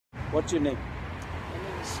What's your name? My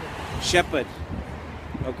name is Shepard. Shepard.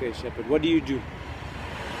 Okay, Shepard. What do you do?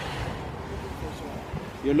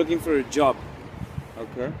 You're looking for a job.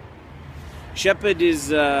 Okay. Shepard is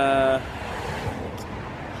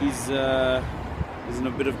he's in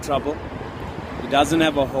a bit of trouble. He doesn't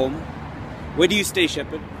have a home. Where do you stay,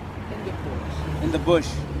 Shepard? In the bush. In the bush.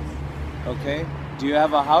 Okay. Do you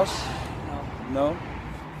have a house? No. No.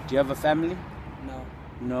 Do you have a family? No.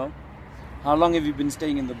 No. How long have you been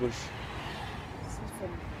staying in the bush? Since from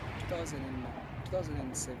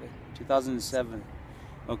 2007. 2007.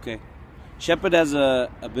 Okay. Shepard has a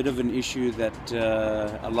bit of an issue that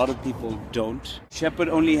a lot of people don't. Shepard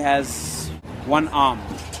only has one arm.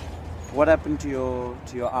 What happened to your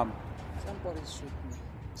arm? Somebody shoot me.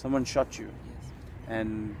 Someone shot you, Yes.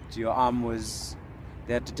 and your arm was.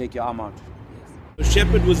 They had to take your arm out. Yes. So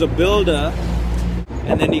Shepard was a builder,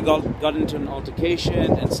 and then he got into an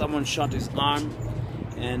altercation, and someone shot his arm,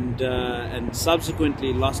 and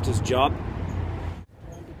subsequently lost his job.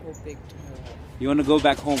 I want to go back to my home You want to go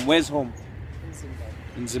back home? Where's home? in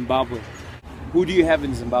Zimbabwe. In Zimbabwe. Who do you have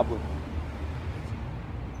in Zimbabwe?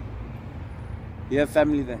 You have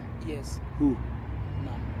family there? Yes. Who?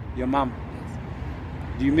 Mom. Your mom. Yes.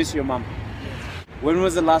 Do you miss your mom? Yes. When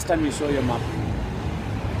was the last time you saw your mom?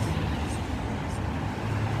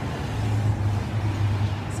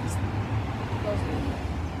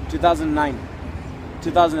 2009.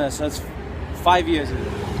 2009. So that's 5 years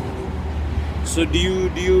ago. So do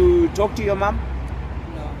you talk to your mom?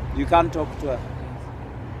 No. You can't talk to her.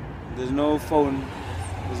 There's no phone.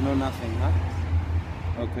 There's no nothing, huh?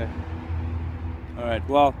 Okay. All right.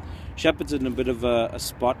 Well, Shepard's in a bit of a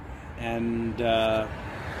spot, and if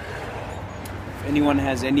anyone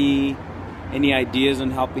has any ideas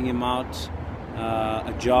on helping him out,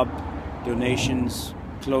 a job, donations,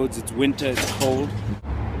 clothes. It's winter. It's cold.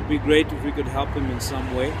 It'd be great if we could help him in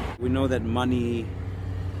some way. We know that money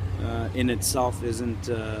in itself isn't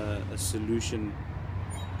a solution.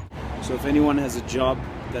 So if anyone has a job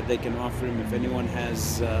that they can offer him, if anyone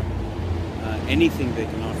has anything they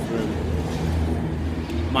can offer him,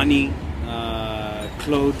 money,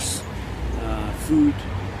 clothes, food,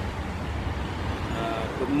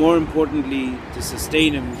 but more importantly, to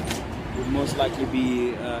sustain him would most likely be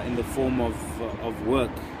in the form of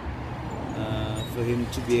work, for him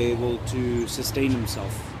to be able to sustain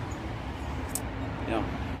himself. Yeah.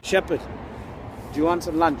 Shepard, do you want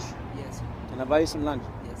some lunch? Yes. Can I buy you some lunch?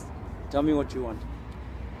 Yes. Tell me what you want.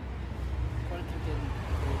 Cold drink and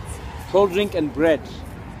bread. Cold drink and bread.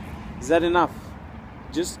 Is that enough?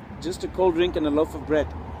 Just a cold drink and a loaf of bread.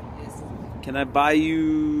 Yes. Can I buy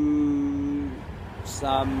you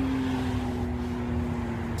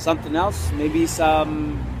something else? Maybe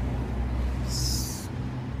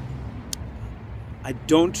I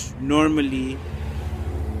don't normally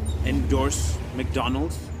endorse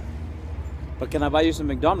McDonald's, but can I buy you some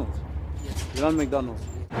McDonald's? Yes. You want McDonald's?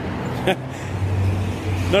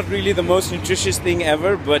 Not really the most nutritious thing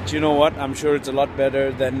ever, but you know what? I'm sure it's a lot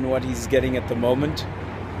better than what he's getting at the moment.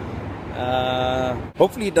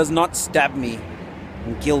 Hopefully he does not stab me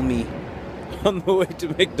and kill me on the way to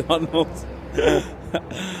McDonald's.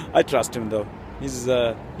 I trust him though. He's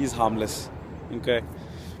harmless. Okay.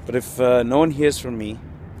 But if no one hears from me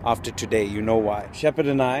after today, you know why. Shepard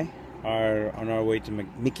and I are on our way to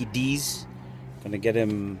Mickey D's. Gonna get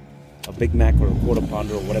him a Big Mac or a quarter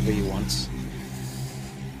pounder or whatever he wants.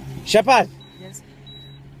 Shepard! Yes.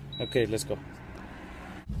 Okay, let's go.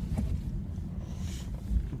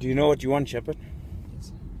 Do you know what you want, Shepard?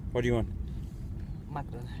 Yes. What do you want?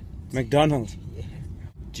 McDonald's. McDonald's. Yes.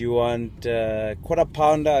 Do you want quarter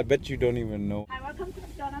pounder? I bet you don't even know. Hi, welcome to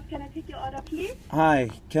McDonald's. Can I take your order, please? Hi,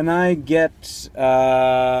 can I get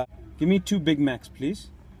give me 2 Big Macs, please?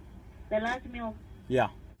 The last meal. Yeah.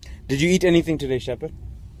 Did you eat anything today, Shepard?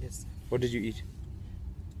 Yes. What did you eat?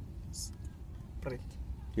 Bread.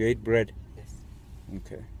 You ate bread. Yes.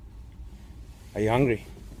 Okay. Are you hungry?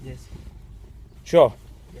 Yes. Sure.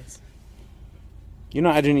 Yes. You know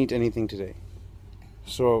I didn't eat anything today.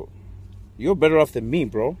 So you're better off than me,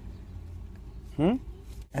 bro.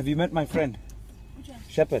 Have you met my friend? Which one?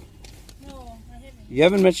 Shepard. No, I haven't. You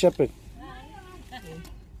haven't met Shepard? Hi.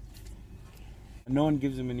 No one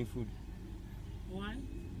gives him any food. Why?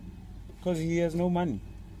 Because he has no money.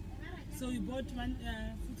 So you bought one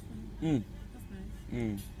food for him? That's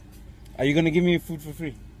nice. Are you going to give me food for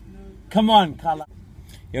free? No. Come on, Carla.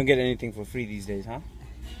 You don't get anything for free these days, huh?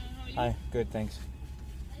 Hi, good, thanks.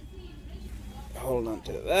 Hold on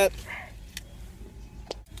to that.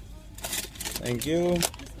 Thank you.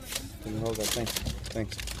 Can you hold that? Thanks.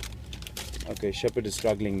 Thanks. Okay, Shepard is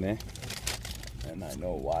struggling there. And I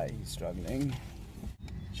know why he's struggling.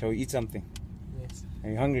 Shall we eat something? Yes. Are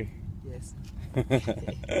you hungry? Yes.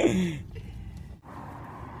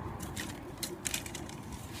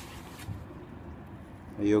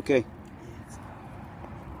 Are you okay? Yes.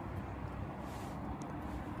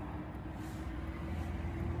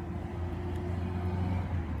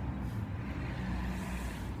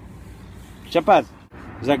 Shepard,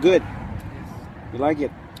 is that good? Yes. You like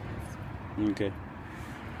it? Okay.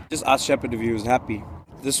 Just ask Shepard if he was happy.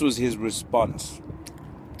 This was his response.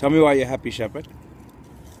 Tell me why you're happy, Shepard.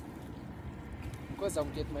 Because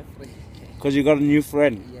I'm getting my friend. Because you got a new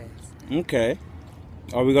friend. Yes. Okay.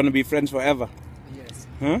 Are we going to be friends forever? Yes.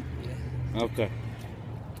 Huh? Yeah. Okay.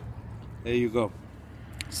 There you go.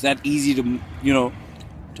 It's that easy to, you know,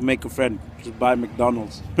 to make a friend. Just buy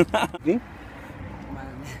McDonald's. Man.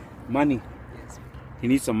 Money. Yes. He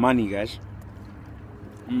needs some money, guys.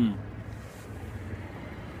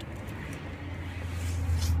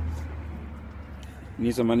 He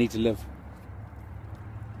needs some money to live.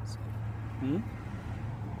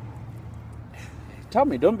 Tell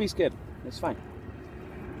me, don't be scared. It's fine.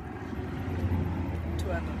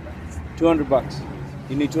 200 bucks. 200 bucks.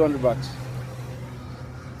 You need 200 bucks.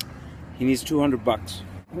 He needs 200 bucks.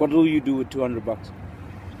 What will you do with 200 bucks?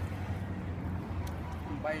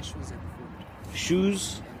 Buy shoes and food.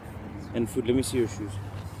 Shoes and food. Let me see your shoes.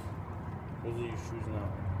 Those are your shoes now.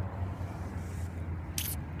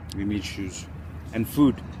 We need shoes. And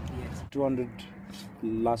food. Yes. 200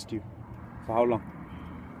 last you. For how long?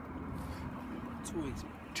 2 weeks.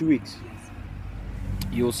 2 weeks. Yes.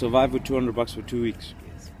 You'll survive with 200 bucks for 2 weeks.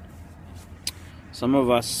 Yes. Some of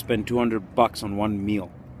us spend 200 bucks on one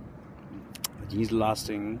meal. But he's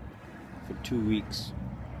lasting for 2 weeks.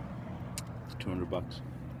 It's 200 bucks.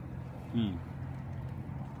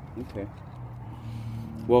 Okay.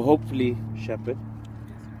 Well, hopefully, Shepard,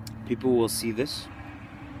 people will see this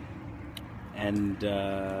and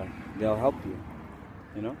they'll help you.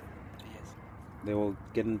 You know? Yes. They will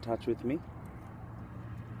get in touch with me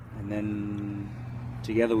and then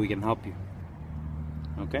together we can help you.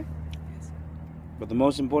 Okay? Yes. But the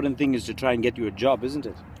most important thing is to try and get you a job, isn't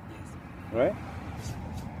it? Yes. Right?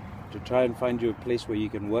 To try and find you a place where you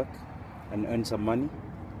can work and earn some money,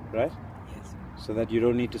 right? Yes. So that you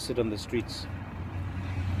don't need to sit on the streets.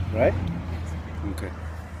 Right? Yes. Okay.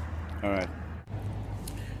 Alright.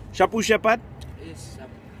 Shapu Shepard, Yes.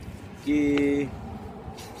 ke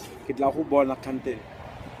tla go bona kante.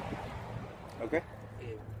 Okay?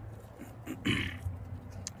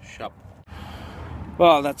 Shop.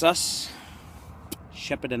 Well, that's us.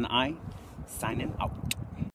 Shepard and I signing out.